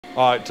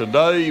All right,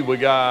 today we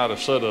got a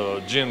set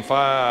of Gen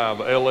 5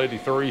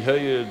 L83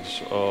 heads.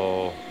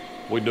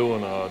 We're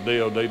doing a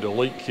DOD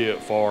delete kit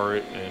for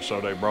it, and so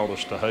they brought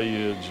us the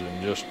heads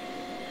and just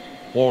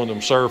one of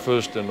them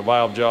surfaced and the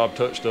valve job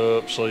touched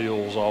up,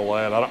 seals, all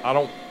that.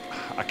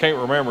 I can't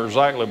remember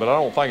exactly, but I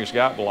don't think it's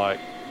got like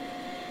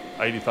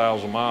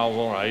 80,000 miles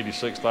on it,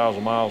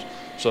 86,000 miles.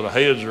 So the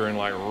heads are in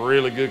like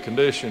really good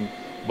condition,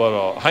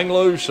 but hang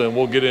loose and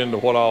we'll get into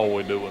what all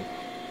we're doing.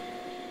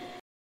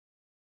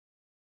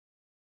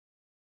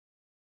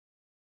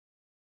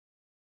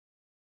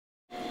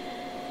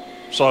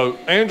 So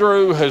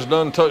Andrew has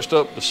done touched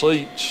up the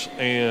seats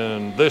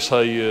in this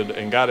head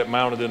and got it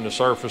mounted in the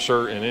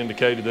surfacer and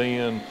indicated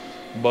in,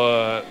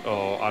 but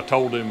I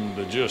told him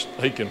to just,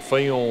 he can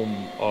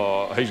film,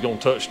 he's gonna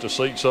touch the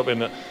seats up,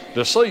 and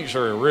the seats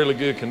are in really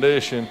good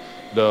condition.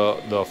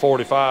 The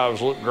 45s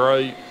look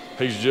great.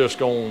 He's just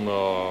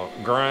gonna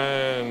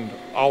grind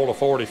all the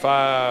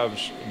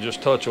 45s,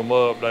 just touch them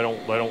up. They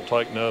don't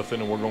take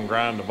nothing, and we're gonna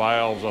grind the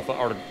valves.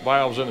 Are the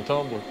valves in the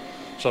tumbler?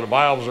 So the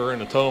valves are in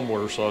the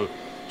tumbler, so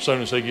as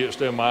soon as he gets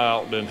them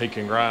out, then he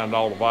can grind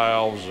all the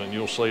valves, and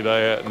you'll see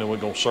that, and then we're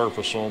gonna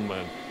surface them.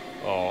 And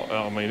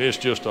I mean, it's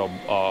just a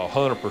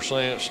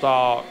 100%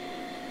 stock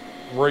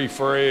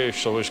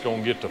refresh, so it's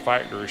gonna get the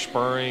factory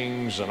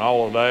springs and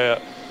all of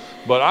that.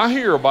 But I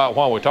hear about,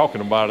 while we're talking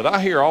about it, I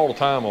hear all the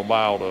time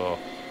about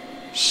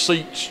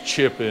seats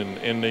chipping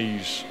in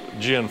these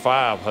Gen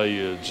 5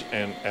 heads,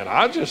 and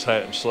I just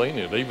hadn't seen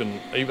it,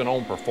 even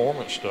on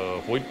performance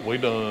stuff. We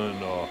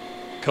done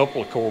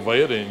couple of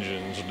Corvette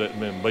engines that have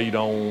been beat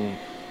on,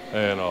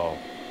 and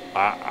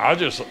I'm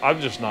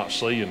just not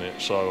seeing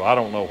it. So I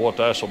don't know what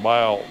that's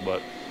about,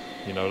 but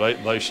you know,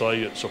 they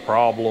say it's a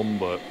problem,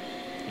 but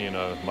you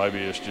know, maybe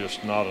it's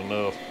just not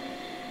enough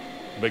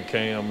big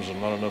cams and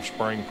not enough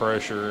spring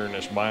pressure, and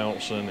it's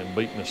bouncing and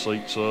beating the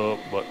seats up.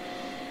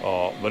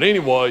 But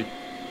anyway,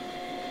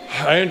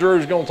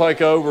 Andrew's gonna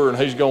take over, and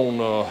he's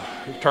gonna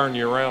turn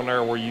you around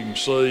there where you can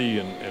see,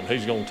 and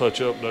he's gonna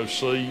touch up those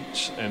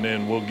seats, and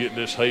then we'll get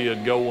this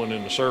head going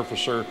in the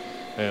surfacer,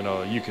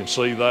 and you can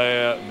see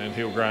that, and then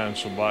he'll grind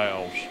some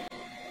valves.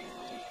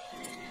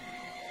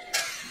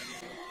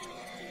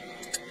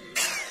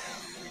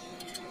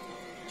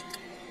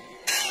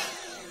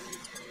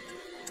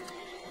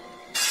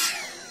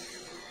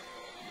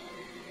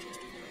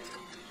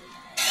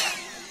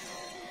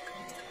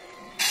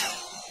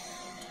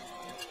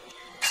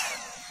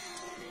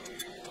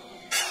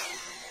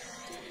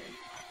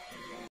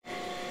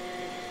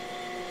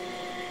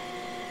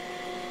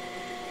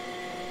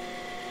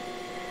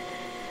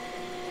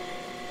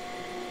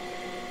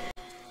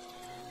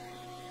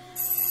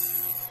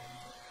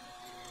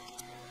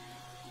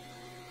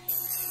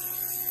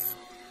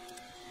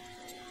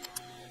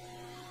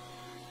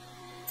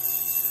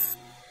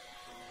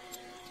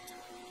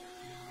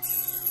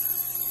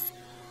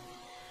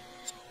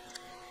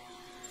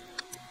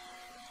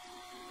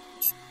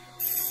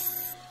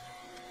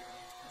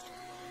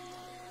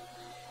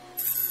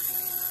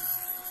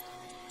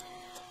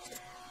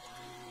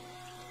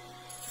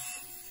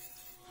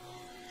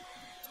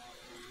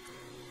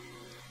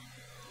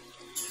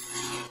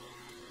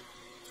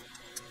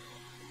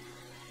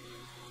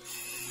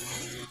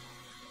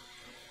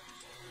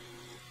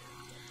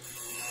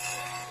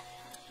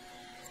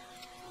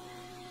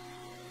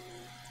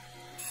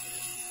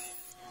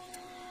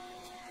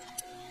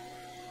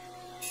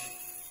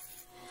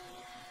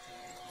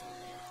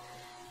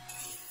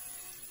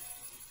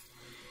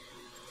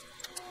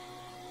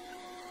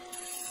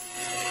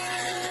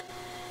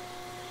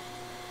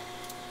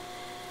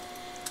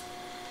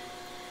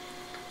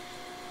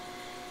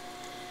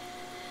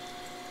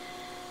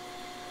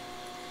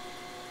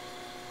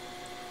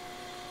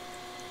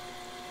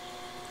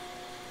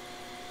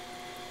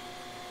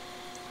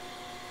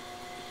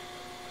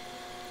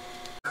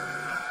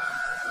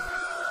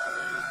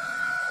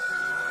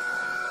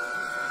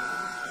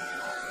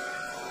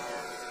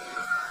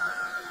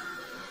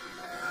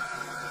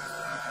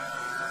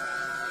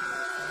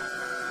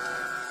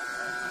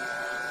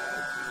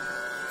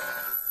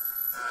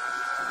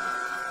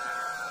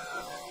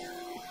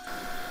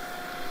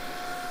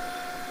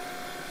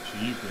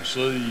 You can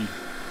see,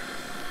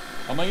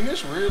 I mean,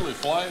 it's really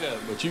flat,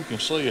 but you can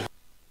see how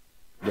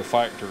the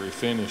factory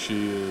finish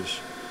is,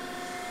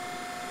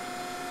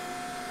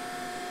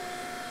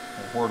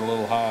 and where the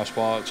little high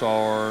spots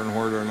are and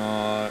where they're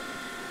not.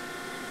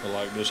 But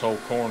like this whole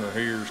corner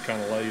here is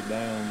kind of laid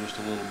down just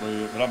a little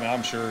bit, but I mean,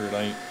 I'm sure it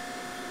ain't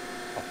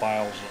a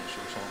thousandths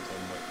or something,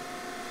 but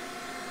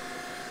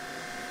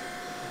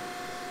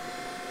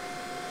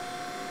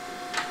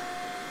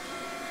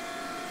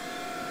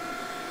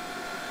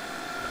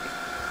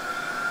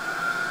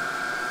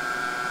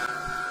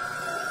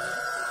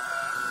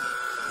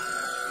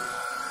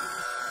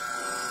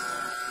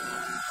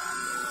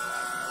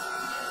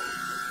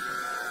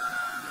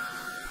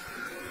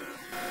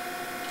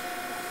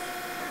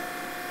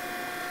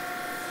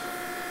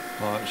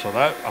right, so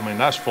that, I mean,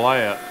 that's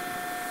flat,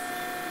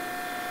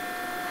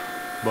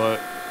 but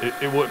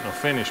it wasn't a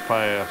finish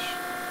pass.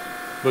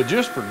 But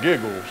just for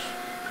giggles,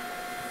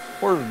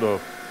 where's the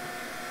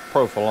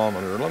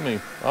profilometer?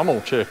 I'm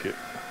gonna check it.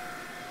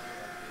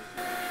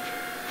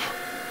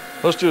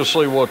 Let's just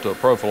see what the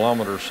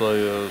profilometer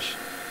says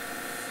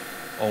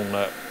on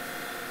that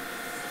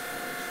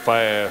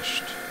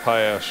fast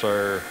pass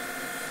there.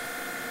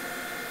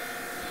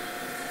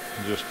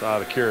 Just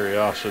out of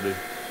curiosity.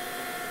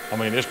 I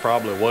mean, it's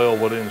probably well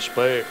within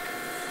spec,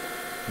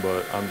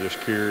 but I'm just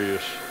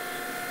curious.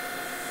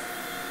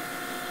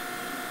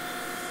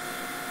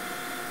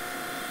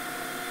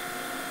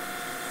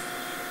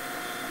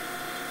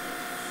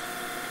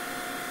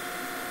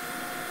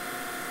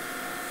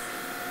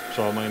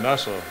 So I mean,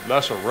 that's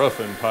a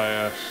roughing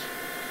pass,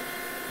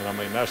 and I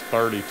mean that's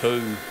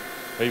 32.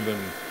 Even,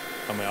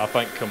 I mean, I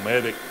think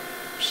Cometic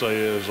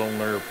says on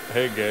their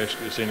head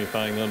gaskets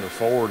anything under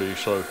 40.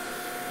 So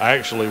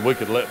actually, we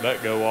could let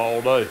that go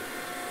all day.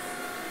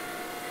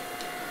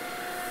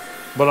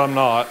 But I'm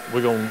not.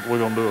 We're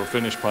gonna do a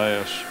finish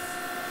pass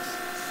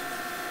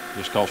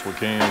just cause we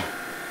can.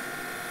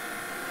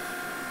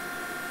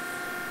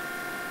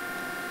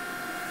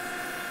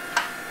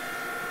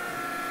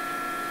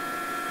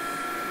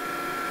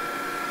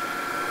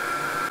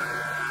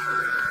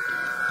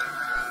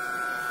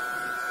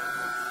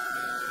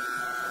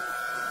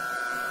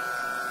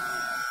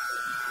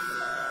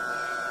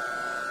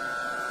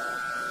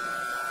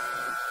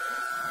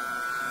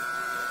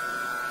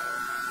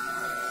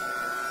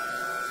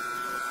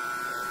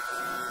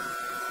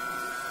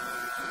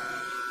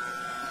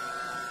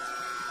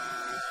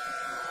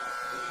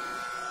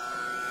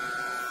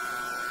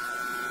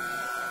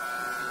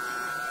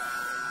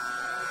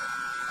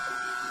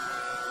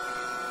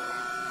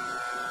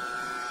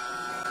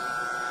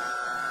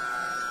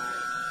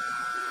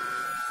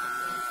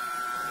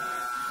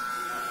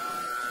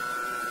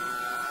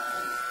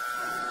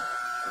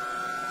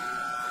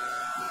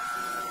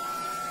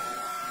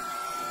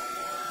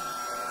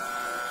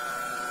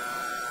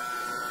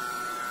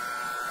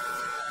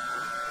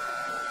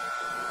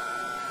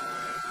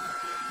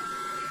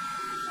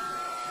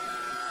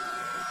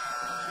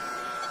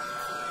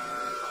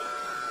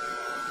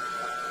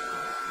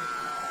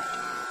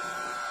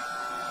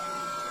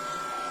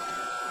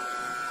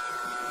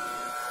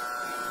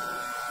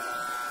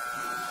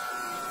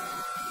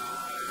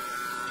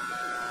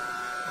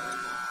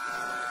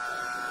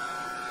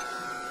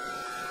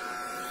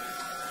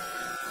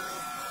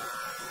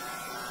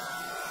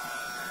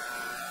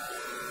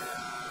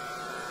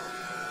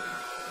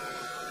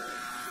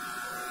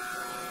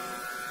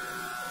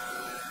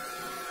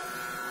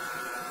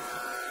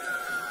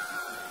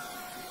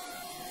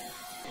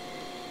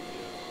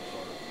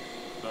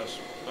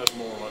 That's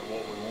more like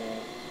what we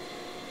want.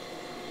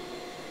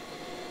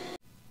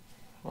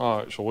 All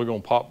right, so we're gonna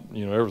pop.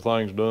 You know,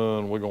 everything's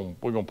done. We're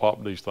gonna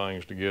pop these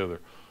things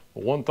together.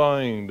 But one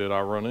thing that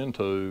I run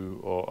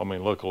into, I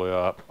mean, luckily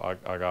I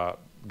got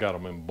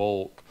them in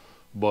bulk,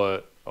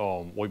 but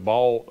we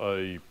bought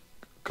a.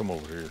 Come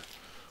over here.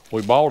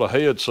 We bought a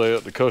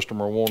headset. The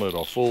customer wanted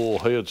a full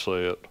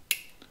headset,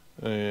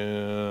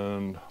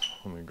 and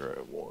let me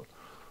grab one.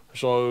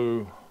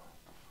 So.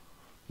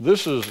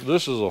 This is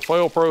a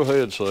Fail-Pro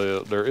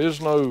headset. There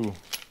is no.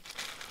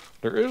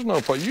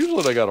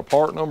 Usually they got a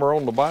part number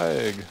on the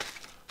bag.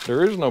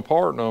 There is no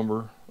part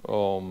number.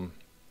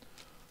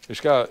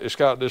 It's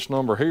got this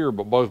number here,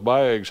 but both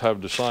bags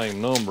have the same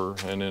number,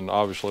 and then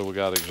obviously we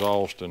got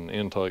exhaust and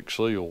intake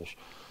seals.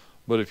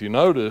 But if you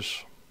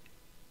notice,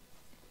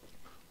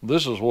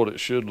 this is what it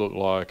should look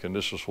like, and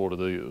this is what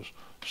it is.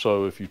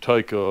 So if you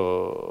take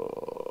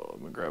let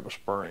me grab a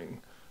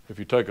spring. If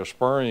you take a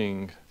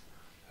spring.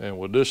 And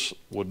with this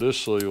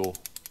seal,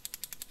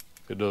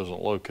 it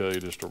doesn't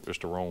locate. It's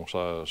the wrong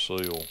size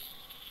seal.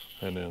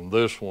 And then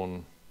this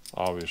one,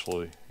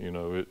 obviously, you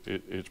know,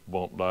 it's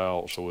bumped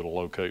out, so it'll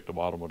locate the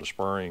bottom of the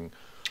spring.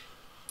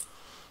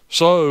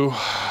 So,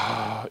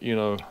 you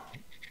know,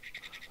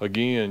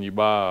 again, you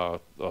buy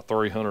a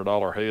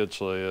 $300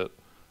 headset,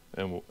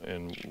 and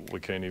we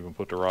can't even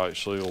put the right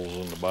seals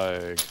in the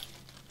bag.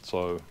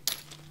 So,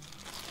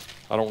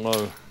 I don't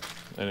know.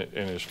 And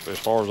as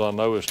far as I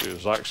know, it's the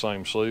exact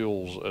same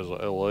seals as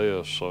a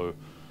LS. So,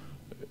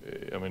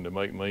 I mean, they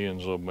make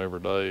millions of them every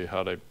day.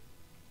 How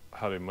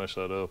they mess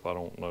that up, I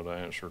don't know the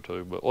answer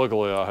to. But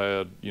luckily,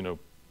 I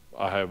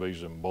have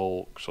these in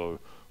bulk, so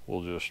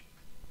we'll just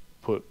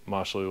put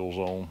my seals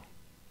on.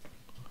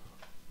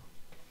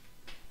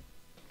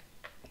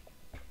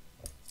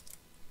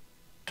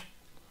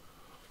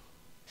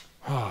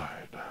 All right.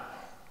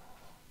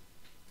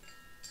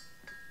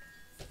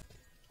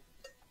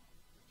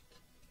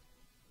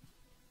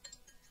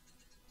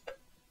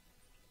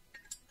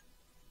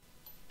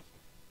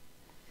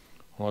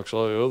 Like I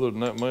say, other than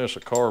that mess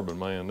of carbon,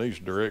 man, these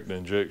direct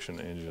injection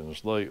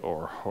engines, they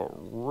are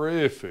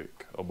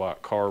horrific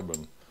about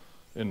carbon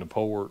in the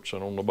ports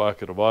and on the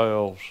back of the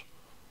valves.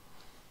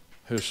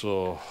 It's,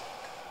 I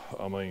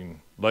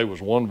mean, they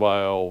was one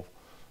valve,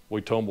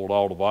 we tumbled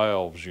all the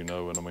valves, you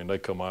know, and I mean, they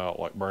come out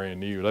like brand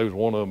new. There was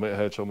one of them that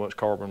had so much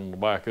carbon on the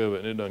back of it,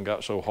 and it done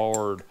got so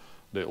hard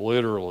that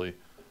literally,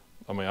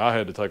 I mean, I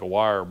had to take a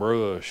wire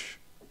brush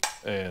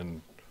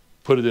and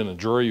put it in a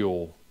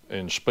drill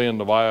and spin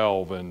the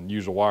valve and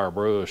use a wire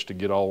brush to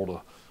get all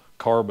the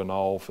carbon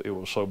off. It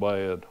was so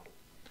bad.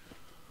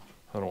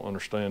 I don't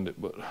understand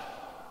it, but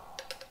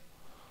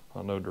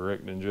I know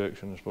direct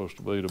injection is supposed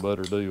to be the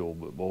better deal,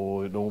 but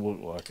boy, it don't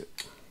look like it.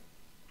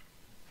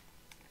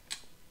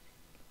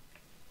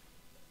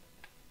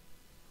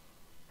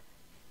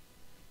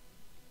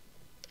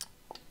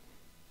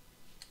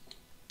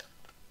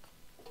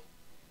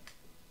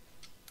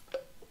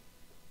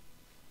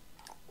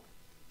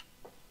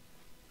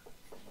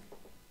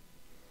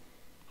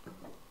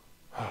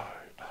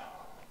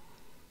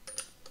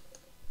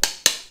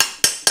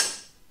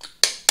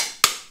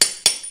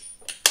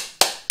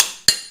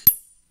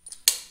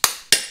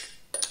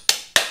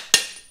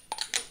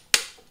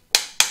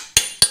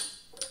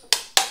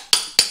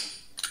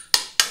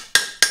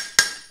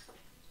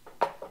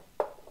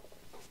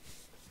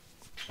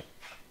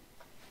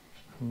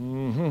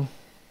 Mm-hmm.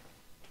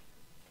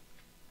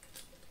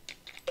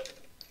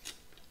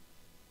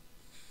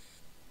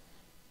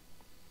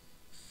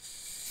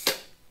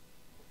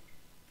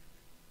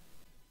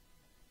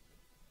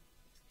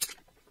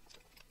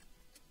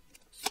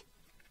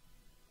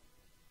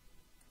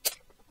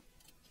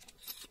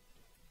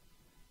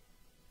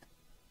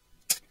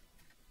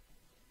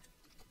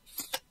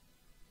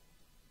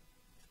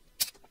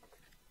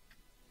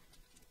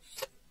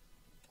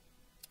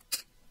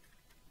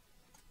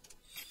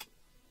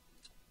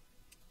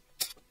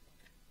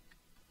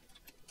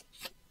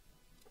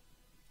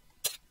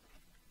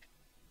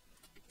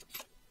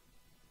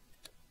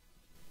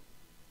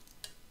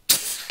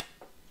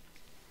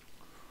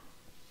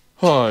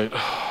 All right,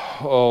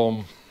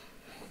 I'm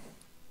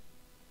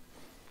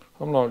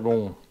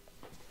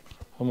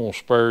gonna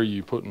spare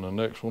you putting the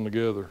next one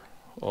together.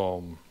 I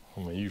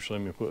mean, you've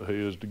seen me put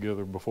heads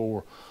together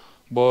before,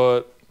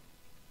 but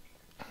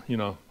you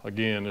know,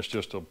 again, it's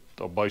just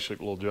a basic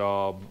little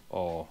job.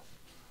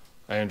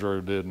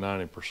 Andrew did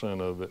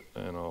 90% of it,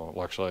 and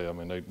like I say, I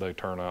mean, they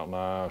turn out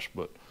nice,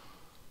 but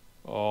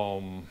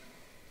what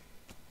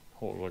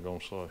was I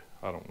gonna say?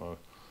 I don't know.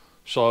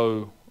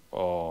 So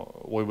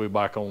we'll be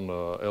back on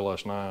the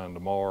LS9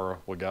 tomorrow.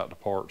 We got the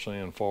parts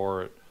in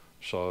for it.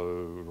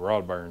 So the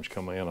rod bearings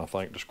come in. I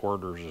think the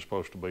squirters is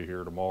supposed to be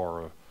here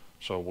tomorrow.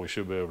 So we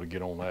should be able to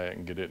get on that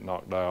and get it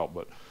knocked out.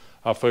 But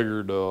I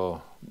figured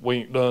we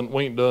ain't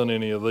done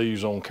any of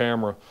these on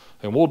camera,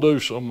 and we'll do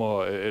some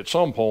at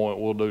some point.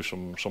 We'll do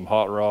some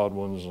hot rod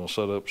ones and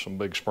set up some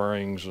big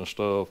springs and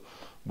stuff.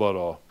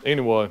 But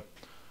anyway,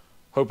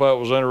 hope that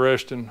was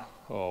interesting.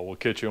 We'll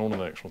catch you on the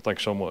next one.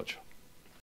 Thanks so much.